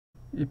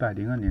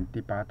102年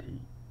第8题，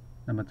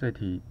那么这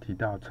题提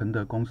到承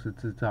德公司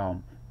制造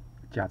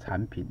甲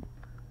产品，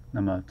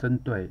那么针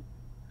对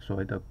所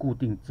谓的固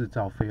定制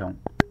造费用，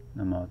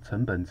那么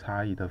成本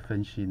差异的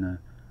分析呢，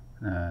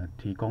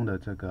提供的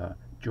这个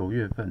9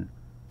月份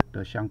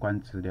的相关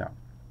资料。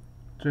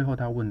最后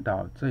他问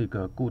到这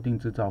个固定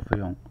制造费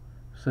用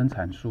生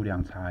产数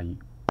量差异。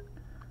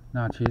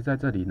那其实在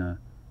这里呢，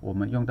我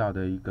们用到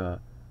的一个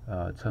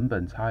成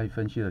本差异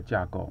分析的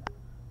架构，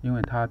因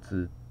为它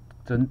只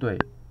针对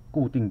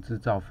固定制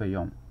造费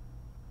用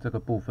这个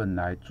部分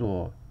来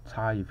做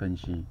差异分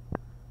析，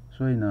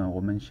所以呢，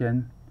我们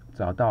先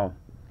找到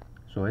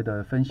所谓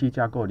的分析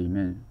架构里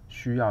面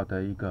需要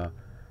的一个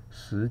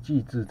实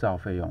际制造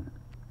费用。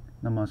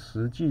那么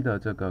实际的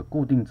这个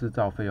固定制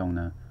造费用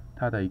呢，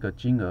它的一个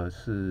金额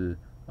是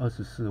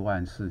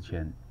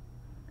244000，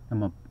那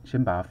么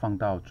先把它放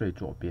到最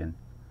左边。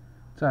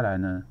再来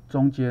呢，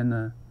中间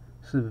呢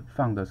是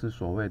放的是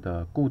所谓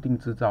的固定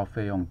制造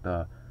费用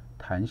的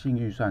弹性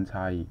预算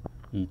差异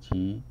以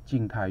及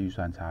静态预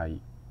算差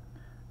异。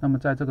那么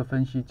在这个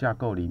分析架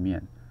构里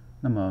面，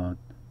那么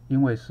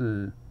因为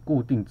是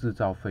固定制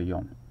造费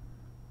用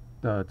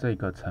的这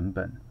个成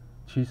本，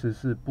其实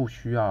是不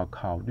需要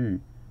考虑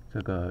这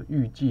个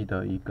预计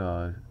的一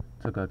个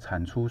这个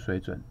产出水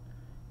准，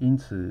因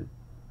此，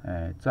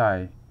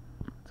在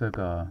这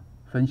个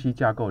分析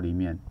架构里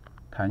面，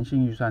弹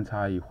性预算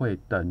差异会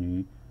等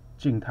于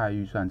静态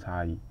预算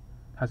差异，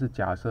它是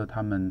假设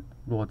它们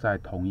落在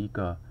同一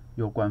个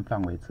攸关范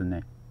围之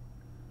内。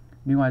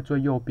另外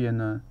最右边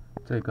呢，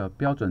这个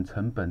标准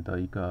成本的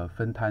一个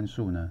分摊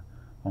数呢，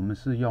我们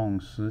是用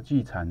实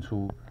际产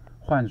出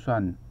换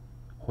算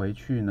回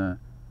去呢，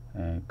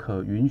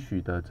可允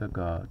许的这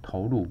个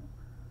投入，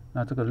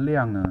那这个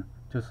量呢，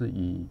就是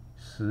以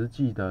实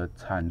际的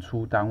产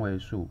出单位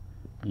数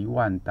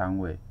10000单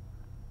位，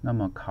那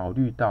么考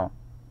虑到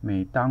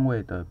每单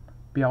位的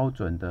标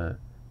准的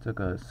这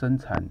个生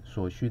产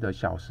所需的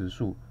小时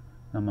数，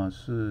那么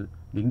是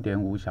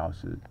0.5小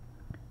时。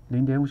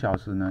0.5小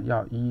时呢，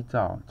要依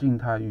照静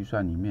态预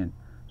算里面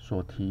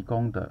所提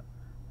供的，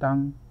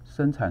当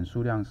生产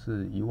数量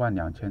是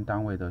12000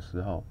单位的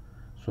时候，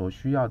所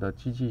需要的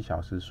机器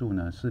小时数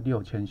呢是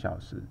6000小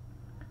时，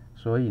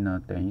所以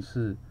呢，等于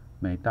是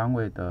每单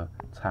位的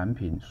产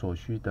品所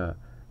需的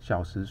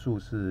小时数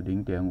是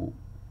0.5。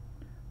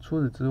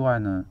除此之外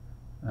呢，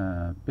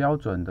标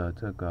准的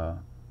这个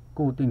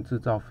固定制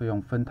造费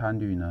用分摊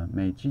率呢，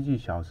每机器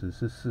小时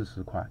是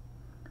40块。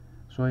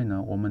所以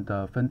呢，我们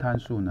的分摊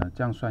数呢，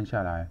这样算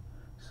下来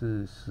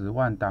是10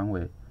万单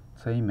位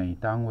乘以每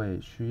单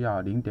位需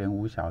要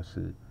0.5小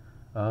时，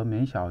而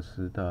每小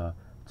时的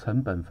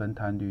成本分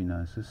摊率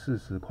呢是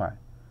40块，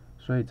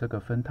所以这个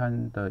分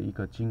摊的一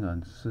个金额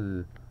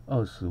是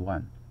20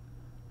万。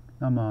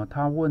那么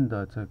他问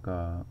的这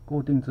个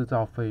固定制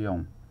造费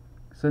用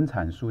生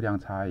产数量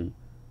差异，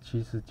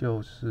其实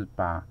就是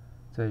把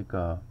这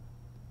个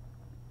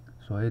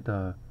所谓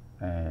的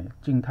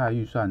静态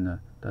预算呢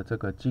的这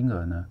个金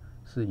额呢，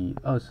是以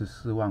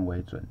24万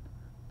为准，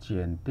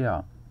减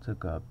掉这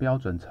个标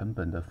准成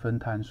本的分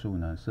摊数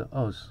呢是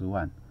20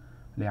万，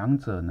两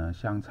者呢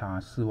相差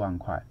4万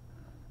块，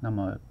那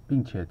么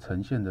并且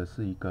呈现的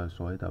是一个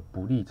所谓的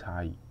不利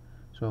差异，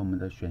所以我们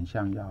的选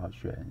项要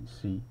选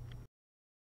C。